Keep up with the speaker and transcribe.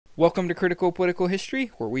Welcome to Critical Political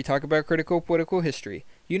History, where we talk about critical political history.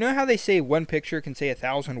 You know how they say one picture can say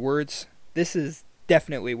 1,000 words? This is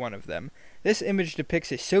definitely one of them. This image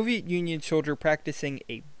depicts a Soviet Union soldier practicing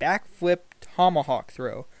a backflip Tomahawk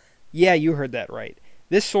throw. Yeah, you heard that right.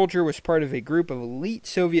 This soldier was part of a group of elite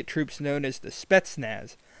Soviet troops known as the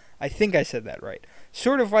Spetsnaz. I think I said that right.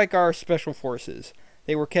 Sort of like our special forces.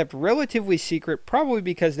 They were kept relatively secret, probably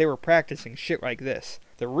because they were practicing shit like this.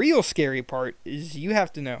 The real scary part is you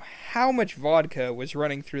have to know how much vodka was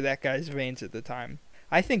running through that guy's veins at the time.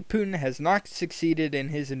 I think Putin has not succeeded in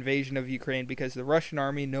his invasion of Ukraine because the Russian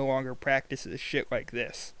army no longer practices shit like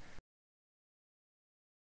this.